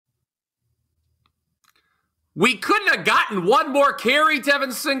We couldn't have gotten one more carry,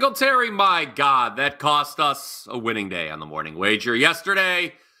 Devin Singletary. My God, that cost us a winning day on the morning wager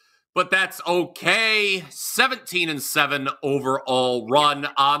yesterday, but that's okay. 17-7 overall run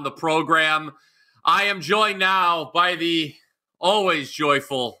on the program. I am joined now by the always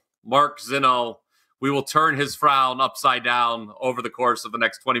joyful Mark Zinno. We will turn his frown upside down over the course of the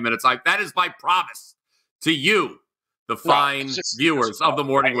next 20 minutes. That is my promise to you, the fine viewers of the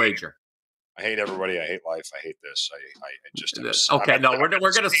morning wager. I hate everybody. I hate life. I hate this. Okay, no, we're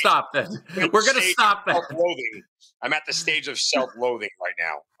going to stop then. We're going to stop that. I'm at the stage of self-loathing right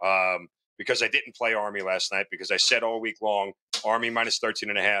now because I didn't play Army last night because I said all week long, Army minus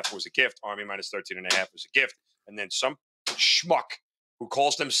 13.5 was a gift. Army minus 13.5 was a gift. And then some schmuck who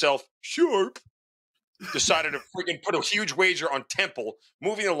calls himself Sharp decided to freaking put a huge wager on Temple,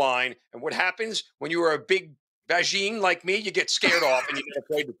 moving the line. And what happens when you are a big vagine like me? You get scared off and you get to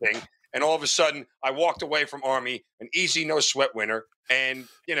play the thing. And all of a sudden, I walked away from Army, an easy, no-sweat winner, and,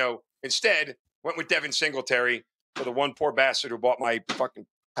 instead went with Devin Singletary for the one poor bastard who bought my fucking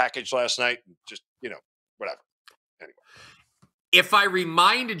package last night. Just, whatever. Anyway. If I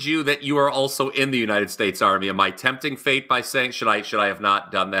reminded you that you are also in the United States Army, am I tempting fate by saying, should I have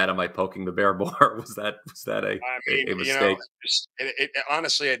not done that? Am I poking the bear more? Was that a mistake? It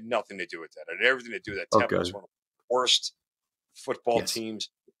honestly had nothing to do with that. It had everything to do with that. Temple was one of the worst football teams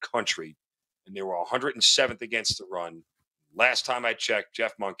country, and they were 107th against the run. Last time I checked,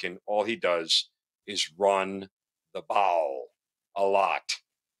 Jeff Monken, all he does is run the ball a lot.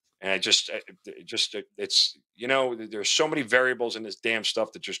 And it's there's so many variables in this damn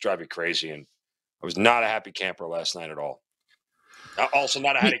stuff that just drive me crazy. And I was not a happy camper last night at all. Also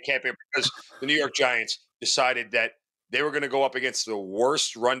not a happy camper because the New York Giants decided that they were going to go up against the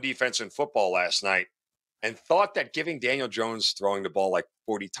worst run defense in football last night, and thought that giving Daniel Jones throwing the ball like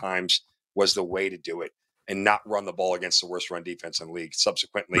 40 times was the way to do it and not run the ball against the worst run defense in the league.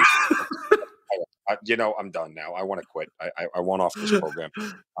 Subsequently, I'm done now. I want to quit. I want off this program.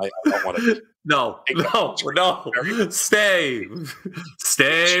 I don't want to. No. Stay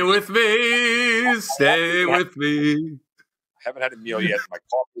with me. Stay with me. I haven't had a meal yet. My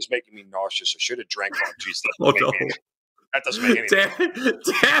coffee is making me nauseous. I should have drank one. Jeez, that doesn't make any sense.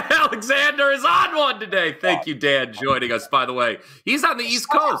 Dan Alexander is on one today. Thank you, Dan, joining us, by the way. He's on the East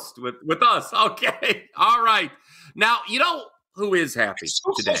Coast with us. Okay. All right. Now, you know who is happy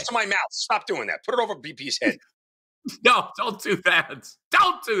today? Close to my mouth. Stop doing that. Put it over BP's head. No, don't do that.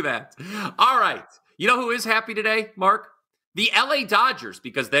 Don't do that. All right. You know who is happy today, Mark? The LA Dodgers,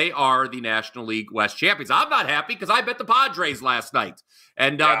 because they are the National League West champions. I'm not happy because I bet the Padres last night,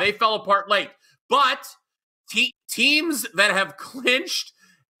 and they fell apart late. But teams that have clinched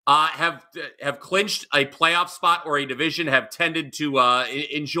have clinched a playoff spot or a division have tended to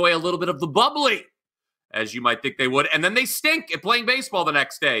enjoy a little bit of the bubbly, as you might think they would. And then they stink at playing baseball the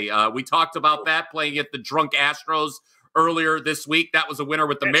next day. We talked about that, playing at the drunk Astros earlier this week. That was a winner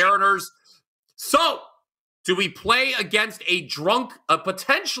with the Mariners. So do we play against a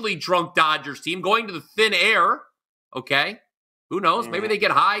potentially drunk Dodgers team going to the thin air? Okay. Who knows? Maybe they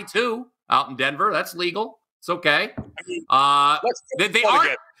get high too out in Denver. That's legal. It's okay. Let's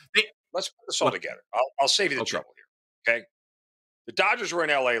put this all together. I'll save you the trouble here. Okay. The Dodgers were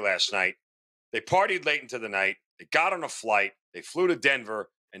in LA last night. They partied late into the night. They got on a flight. They flew to Denver,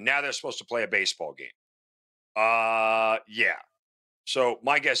 and now they're supposed to play a baseball game. Yeah. So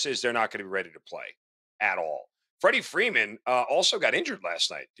my guess is they're not going to be ready to play at all. Freddie Freeman also got injured last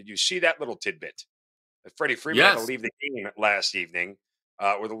night. Did you see that little tidbit? That Freddie Freeman had to leave the game last evening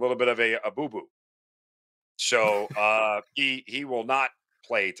with a little bit of a boo-boo. So he will not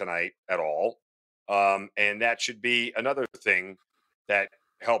play tonight at all. And that should be another thing that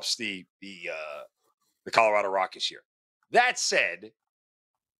helps the Colorado Rockies here. That said,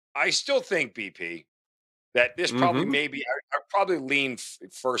 I still think, BP, that this probably maybe I probably lean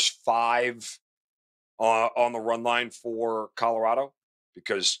first five on the run line for Colorado,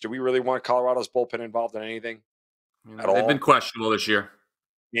 because do we really want Colorado's bullpen involved in anything at all? They've been questionable this year. I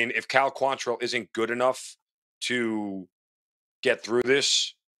mean, if Cal Quantrill isn't good enough to get through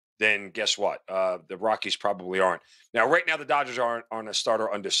this, then guess what? The Rockies probably aren't. Now, right now, the Dodgers aren't on a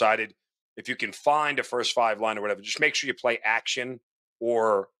starter undecided. If you can find a first five line or whatever, just make sure you play action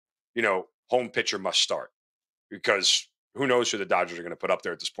or, home pitcher must start, because who knows who the Dodgers are going to put up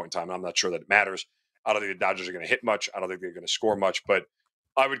there at this point in time. I'm not sure that it matters. I don't think the Dodgers are going to hit much. I don't think they're going to score much, but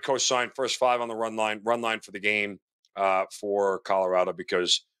I would co-sign first five on the run line for the game for Colorado,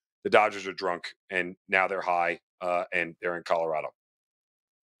 because the Dodgers are drunk and now they're high and they're in Colorado.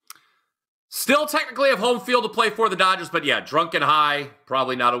 Still technically have home field to play for the Dodgers, but yeah, drunk and high,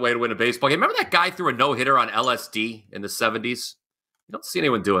 probably not a way to win a baseball game. Remember that guy threw a no-hitter on LSD in the 70s? You don't see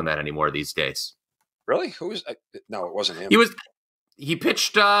anyone doing that anymore these days. Really? Who was? No, it wasn't him. He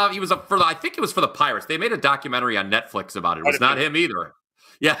pitched. I think it was for the Pirates. They made a documentary on Netflix about it. It was not him either.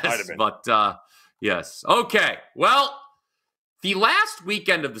 Yes, but yes. Okay. Well, the last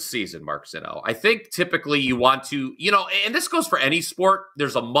weekend of the season, Mark Zinno, I think typically you want to, and this goes for any sport,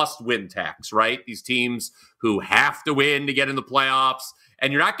 there's a must-win tax, right? These teams who have to win to get in the playoffs,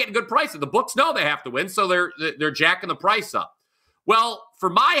 and you're not getting good prices. The books know they have to win, so they're jacking the price up. Well, for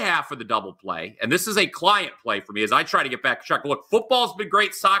my half of the double play, and this is a client play for me as I try to get back to track. Look, football's been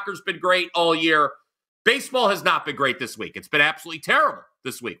great. Soccer's been great all year. Baseball has not been great this week. It's been absolutely terrible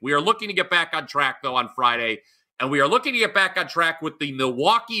this week. We are looking to get back on track, though, on Friday. And we are looking to get back on track with the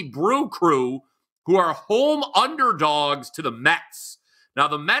Milwaukee Brew Crew, who are home underdogs to the Mets. Now,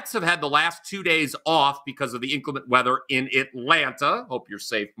 the Mets have had the last 2 days off because of the inclement weather in Atlanta. Hope you're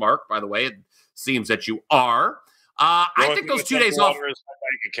safe, Mark, by the way. It seems that you are. I think those 2 days off. Is my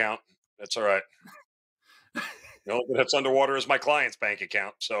bank account. That's all right. The only thing that's underwater is my client's bank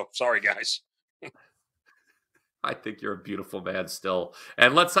account. So sorry, guys. I think you're a beautiful man still.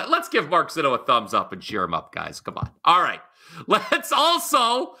 And let's give Mark Zinno a thumbs up and cheer him up, guys. Come on. All right. Let's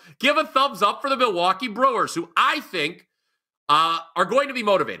also give a thumbs up for the Milwaukee Brewers, who I think are going to be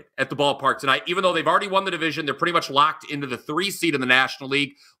motivated at the ballpark tonight. Even though they've already won the division, they're pretty much locked into the 3 seed in the National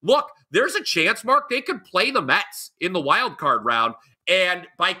League. Look, there's a chance, Mark, they could play the Mets in the wild card round. And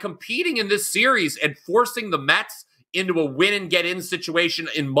by competing in this series and forcing the Mets into a win-and-get-in situation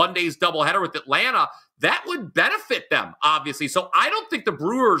in Monday's doubleheader with Atlanta, that would benefit them, obviously. So I don't think the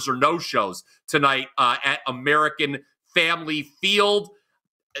Brewers are no-shows tonight at American Family Field.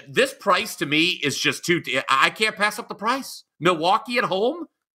 This price, to me, is just too – I can't pass up the price. Milwaukee at home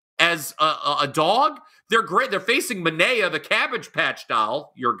as a dog, they're great. They're facing Manea, the Cabbage Patch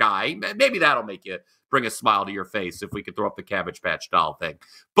Doll, your guy. Maybe that'll make you bring a smile to your face if we could throw up the Cabbage Patch Doll thing.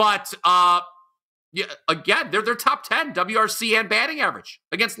 But yeah, again, they're top 10 WRC and batting average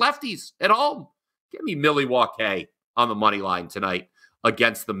against lefties at home. Give me Milwaukee on the money line tonight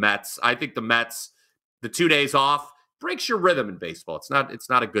against the Mets. I think the Mets, the 2 days off, breaks your rhythm in baseball. It's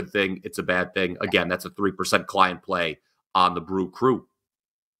not a good thing. It's a bad thing. Again, that's a 3% client play on the Brew Crew.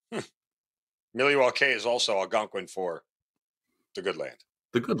 Milwaukee is also Algonquin for the good land.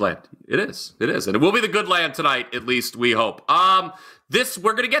 The good land. It is. And it will be the good land tonight, at least we hope. We're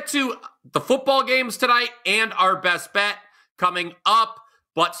going to get to the football games tonight and our best bet coming up.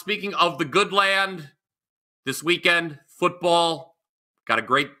 But speaking of the good land, this weekend, football, got a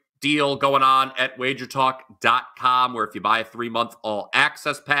great deal going on at WagerTalk.com, where if you buy a 3-month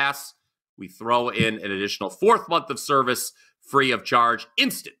all-access pass, we throw in an additional 4th month of service free of charge,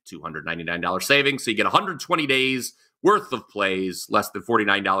 instant $299 savings. So you get 120 days worth of plays, less than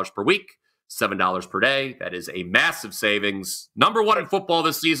 $49 per week, $7 per day. That is a massive savings. Number 1 in football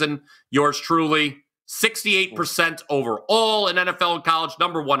this season, yours truly. 68% overall in NFL and college,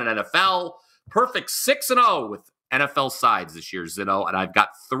 number 1 in NFL. Perfect 6-0 with NFL sides this year, Zinno, and I've got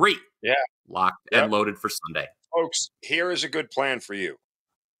 3 locked and loaded for Sunday. Folks, here is a good plan for you.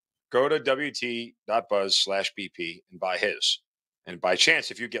 Go to wt.buzz/BP and buy his. And by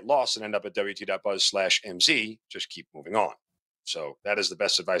chance, if you get lost and end up at wt.buzz/MZ, just keep moving on. So that is the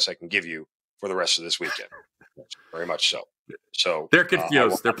best advice I can give you for the rest of this weekend. Very much so. So they're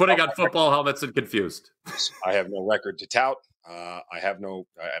confused. They're putting on football helmets and confused. I have no record to tout. I don't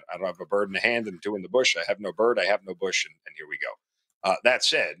have a bird in the hand and 2 in the bush. I have no bird. I have no bush. And here we go. That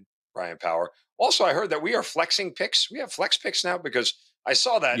said, Brian Power. Also, I heard that we are flexing picks. We have flex picks now because I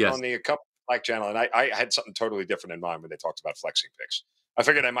saw that on the Black channel, and I had something totally different in mind when they talked about flexing picks. I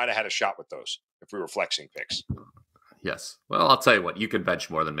figured I might have had a shot with those if we were flexing picks. Yes. Well, I'll tell you what. You can bench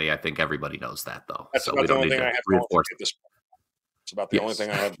more than me. I think everybody knows that, though. That's so about we the don't only need thing to I have reinforce at this point. It's about the only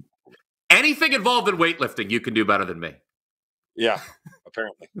thing I have. Anything involved in weightlifting, you can do better than me. Yeah,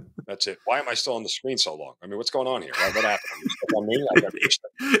 apparently. That's it. Why am I still on the screen so long? I mean, what's going on here? What happened? On me?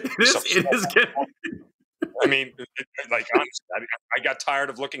 It is getting... I mean, like, honestly, I got tired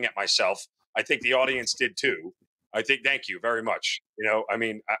of looking at myself. I think the audience did too. I think, thank you very much. I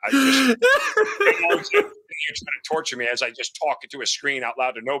mean, I just, you're trying to torture me as I just talk into a screen out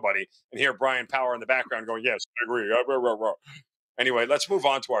loud to nobody and hear Brian Power in the background going, yes, I agree. Anyway, let's move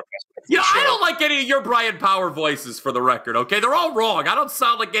on to our best. I don't like any of your Brian Power voices for the record, okay? They're all wrong. I don't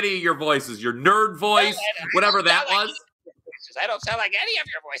sound like any of your voices. Your nerd voice, whatever that was. I don't sound like any of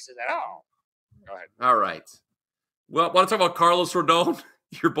your voices at all. Go ahead. All right. Well, want to talk about Carlos Rodon?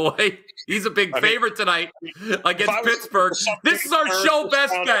 Your boy, he's a big favorite tonight against Pittsburgh. This is our show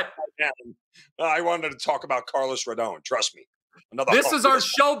best bet. I wanted to talk about Carlos Rodon. Trust me. This is our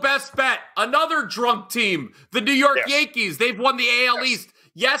show best bet. Another drunk team, the New York Yankees. They've won the AL East.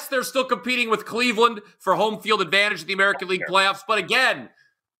 Yes, they're still competing with Cleveland for home field advantage in the American League playoffs. But again,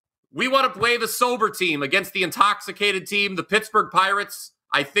 we want to play the sober team against the intoxicated team, the Pittsburgh Pirates.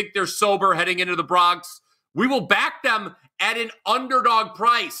 I think they're sober heading into the Bronx. We will back them at an underdog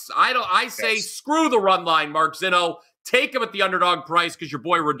price. I say screw the run line, Mark Zinno. Take him at the underdog price because your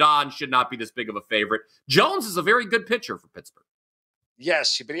boy Rodon should not be this big of a favorite. Jones is a very good pitcher for Pittsburgh.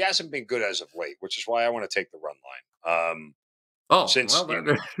 Yes, but he hasn't been good as of late, which is why I want to take the run line. I'm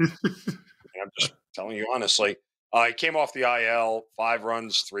just telling you honestly. He came off the IL, 5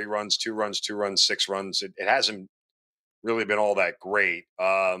 runs, 3 runs, 2 runs, 2 runs, 6 runs. It hasn't really been all that great,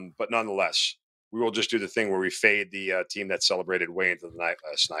 but nonetheless, we will just do the thing where we fade the team that celebrated way into the night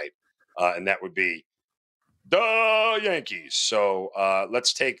last night, and that would be the Yankees. So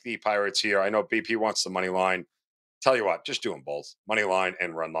let's take the Pirates here. I know BP wants the money line. Tell you what, just do them both, money line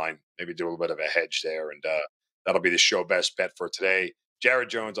and run line. Maybe do a little bit of a hedge there, and that'll be the show best bet for today. Jared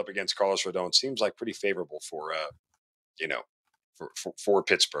Jones up against Carlos Rodon seems like pretty favorable for for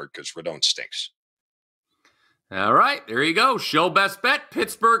Pittsburgh because Rodon stinks. All right, there you go. Show best bet,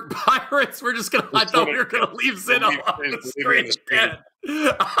 Pittsburgh Pirates. We're just I thought we were gonna leave Zinno on the screen again.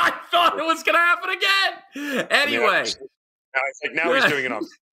 I thought it was gonna happen again. Anyway, now he's doing it on.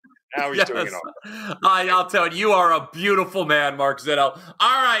 Now he's doing it on. I'll tell you, you are a beautiful man, Mark Zinno.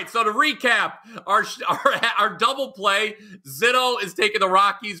 All right, so to recap, our double play, Zinno is taking the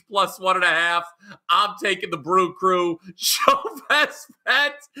Rockies plus 1.5. I'm taking the Brew Crew. Show best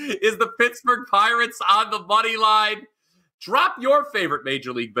bet is the Pittsburgh Pirates on the money line. Drop your favorite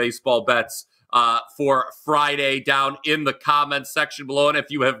Major League Baseball bets for Friday down in the comments section below. And if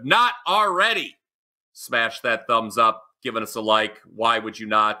you have not already, smash that thumbs up. Giving us a like. Why would you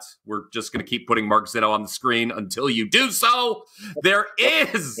not? We're just going to keep putting Mark Zinno on the screen until you do so. There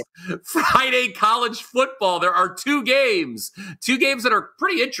is Friday college football. There are 2 games that are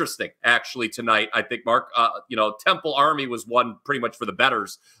pretty interesting, actually, tonight. I think, Mark, Temple Army was one pretty much for the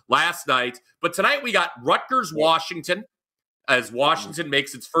bettors last night. But tonight we got Rutgers, Washington, as Washington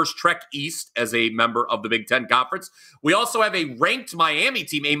makes its first trek east as a member of the Big Ten Conference. We also have a ranked Miami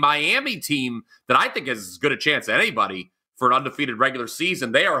team that I think has as good a chance as anybody for an undefeated regular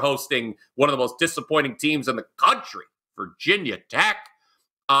season. They are hosting one of the most disappointing teams in the country, Virginia Tech.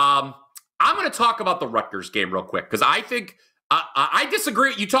 I'm going to talk about the Rutgers game real quick because I think I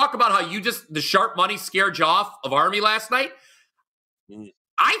disagree. You talk about how the sharp money scared you off of Army last night.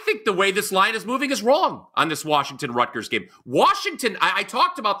 I think the way this line is moving is wrong on this Washington-Rutgers game. Washington, I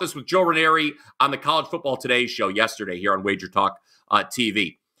talked about this with Joe Ranieri on the College Football Today show yesterday here on WagerTalk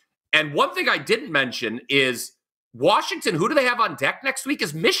TV. And one thing I didn't mention is Washington, who do they have on deck next week,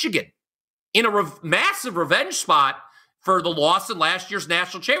 is Michigan in a massive revenge spot for the loss in last year's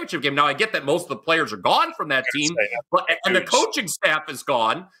national championship game. Now, I get that most of the players are gone from that team, and the coaching staff is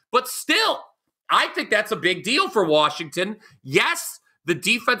gone, but still, I think that's a big deal for Washington. Yes, the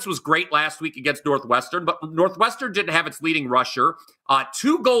defense was great last week against Northwestern, but Northwestern didn't have its leading rusher.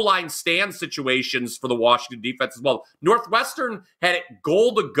 2 goal line stand situations for the Washington defense as well. Northwestern had it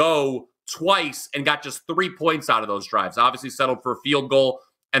goal to go twice and got just 3 points out of those drives. Obviously settled for a field goal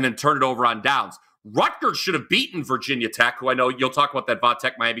and then turned it over on downs. Rutgers should have beaten Virginia Tech, who I know you'll talk about that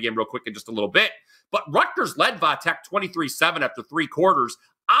Va-Tech Miami game real quick in just a little bit. But Rutgers led Va-Tech 23-7 after 3 quarters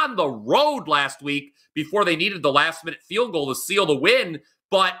on the road last week before they needed the last-minute field goal to seal the win.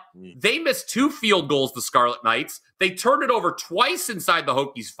 But they missed 2 field goals, the Scarlet Knights. They turned it over twice inside the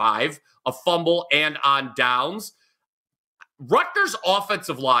Hokies' 5, a fumble and on downs. Rutgers'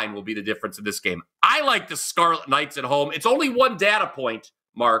 offensive line will be the difference in this game. I like the Scarlet Knights at home. It's only 1 data point,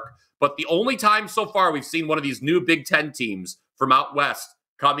 Mark, but the only time so far we've seen one of these new Big Ten teams from out west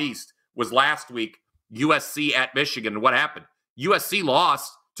come east was last week, USC at Michigan. And what happened? USC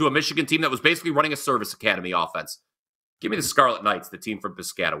lost to a Michigan team that was basically running a service academy offense. Give me the Scarlet Knights, the team from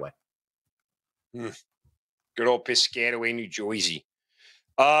Piscataway. Good old Piscataway, New Jersey.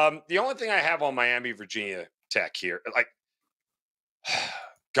 The only thing I have on Miami, Virginia Tech here,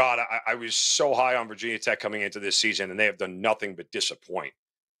 God, I was so high on Virginia Tech coming into this season, and they have done nothing but disappoint.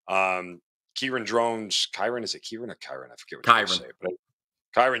 Kyron Drones, is it Kyron or Kyron? I forget what I say, but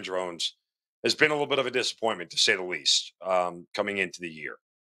Kyron Drones has been a little bit of a disappointment, to say the least, coming into the year.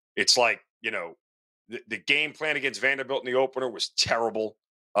 It's like, the game plan against Vanderbilt in the opener was terrible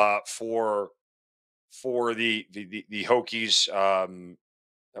for the Hokies.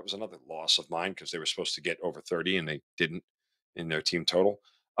 That was another loss of mine because they were supposed to get over 30 and they didn't in their team total.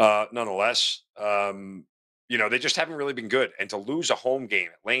 Nonetheless, they just haven't really been good. And to lose a home game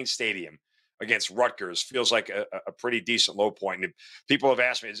at Lane Stadium against Rutgers feels like a pretty decent low point. And people have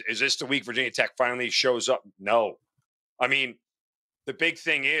asked me, is this the week Virginia Tech finally shows up? No. I mean, the big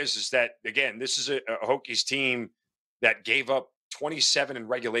thing is that, again, this is a Hokies team that gave up 27 in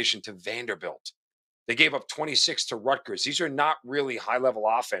regulation to Vanderbilt. They gave up 26 to Rutgers. These are not really high-level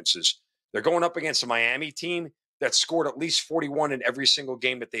offenses. They're going up against a Miami team that scored at least 41 in every single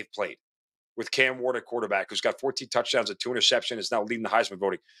game that they've played, with Cam Ward at quarterback, who's got 14 touchdowns and 2 interceptions, is now leading the Heisman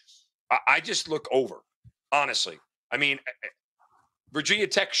voting. I just look over, honestly. I mean, Virginia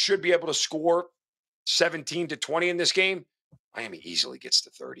Tech should be able to score 17 to 20 in this game. Miami easily gets to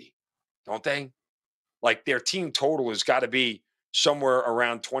 30, don't they? Like, their team total has got to be somewhere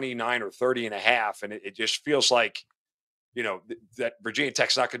around 29 or 30 and a half. And it just feels like, that Virginia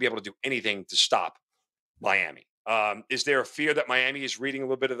Tech's not going to be able to do anything to stop Miami. Is there a fear that Miami is reading a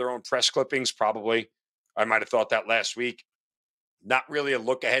little bit of their own press clippings? Probably. I might have thought that last week. Not really a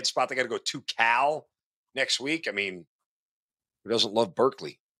look ahead spot. They got to go to Cal next week. I mean, who doesn't love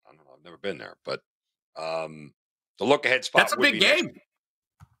Berkeley? I don't know. I've never been there, but the look ahead spot. That's a big game.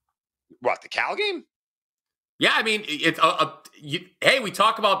 What, the Cal game? Yeah, I mean, it's hey, we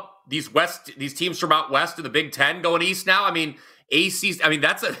talk about these teams from out west in the Big Ten going east now. I mean, AC's. I mean,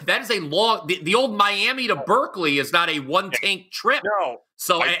 that is a long. The old Miami to Berkeley is not a one tank trip. No.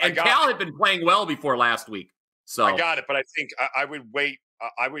 So and Cal had been playing well before last week. So I got it, but I think I would wait.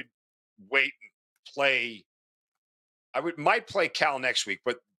 I would wait and play. Might play Cal next week,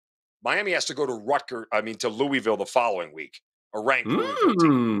 but Miami has to go to Rutgers. I mean, to Louisville the following week. A ranked Louisville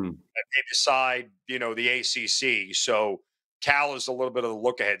team. They decide, the ACC. So Cal is a little bit of the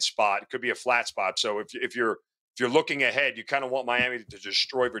look ahead spot. It could be a flat spot. So if you're looking ahead, you kind of want Miami to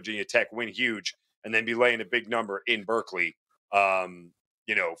destroy Virginia Tech, win huge, and then be laying a big number in Berkeley. For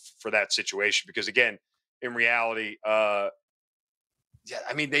that situation, because again, in reality,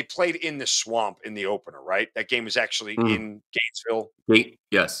 they played in the swamp in the opener, right? That game was actually in Gainesville.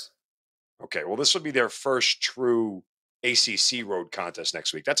 Yes. Okay. Well, this will be their first true ACC road contest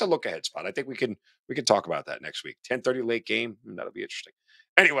next week. That's a look ahead spot. I think we can talk about that next week. 10:30 late game. That'll be interesting.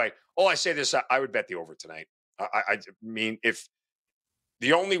 Anyway, all I say this, I would bet the over tonight. I mean, if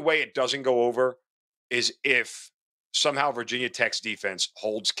the only way it doesn't go over is if somehow Virginia Tech's defense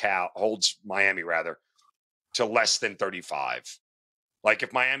holds Miami rather to less than 35. Like,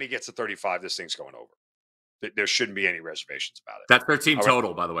 if Miami gets to 35, this thing's going over. There shouldn't be any reservations about it. That's their team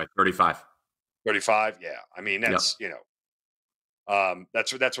total, by the way, 35. 35, yeah. I mean, that's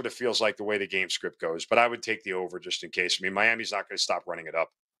that's what it feels like the way the game script goes. But I would take the over just in case. I mean, Miami's not going to stop running it up.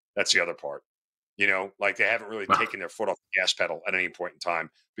 That's the other part. Like, they haven't really taken their foot off the gas pedal at any point in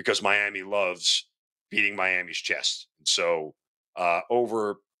time, because Miami loves beating Miami's chest. And so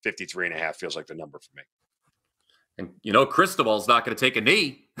over 53.5 feels like the number for me. And, Cristobal's not going to take a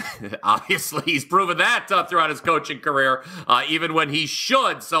knee. Obviously, he's proven that throughout his coaching career, even when he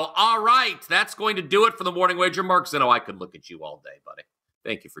should. So, all right, that's going to do it for the Morning Wager. Mark Zinno, I could look at you all day, buddy.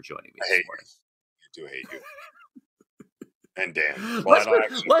 Thank you for joining me this morning. I do hate you. And Dan.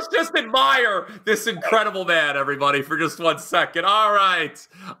 Let's just admire this incredible man, everybody, for just 1 second. All right.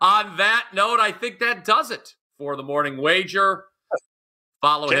 On that note, I think that does it for the Morning Wager.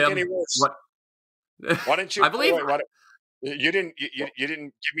 Follow him. Why didn't you? I believe you didn't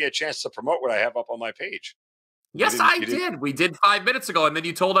give me a chance to promote what I have up on my page. Yes, I did. We did 5 minutes ago, and then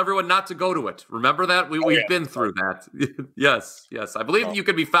you told everyone not to go to it. Remember that? We've been through that. Yes. I believe you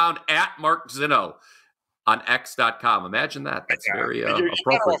can be found at Mark Zinno on X.com. Imagine that. That's very appropriate.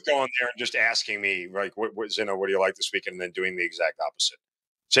 You're going there and just asking me, like, what Zinno, what do you like this weekend, and then doing the exact opposite.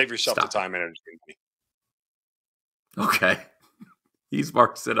 Save yourself the time and energy. Okay. He's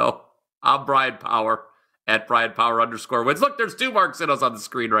Mark Zinno. I'm Bryan Power at BryanPower_wins. Look, there's 2 Mark Zinnos on the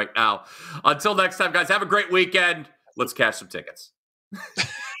screen right now. Until next time, guys, have a great weekend. Let's cash some tickets.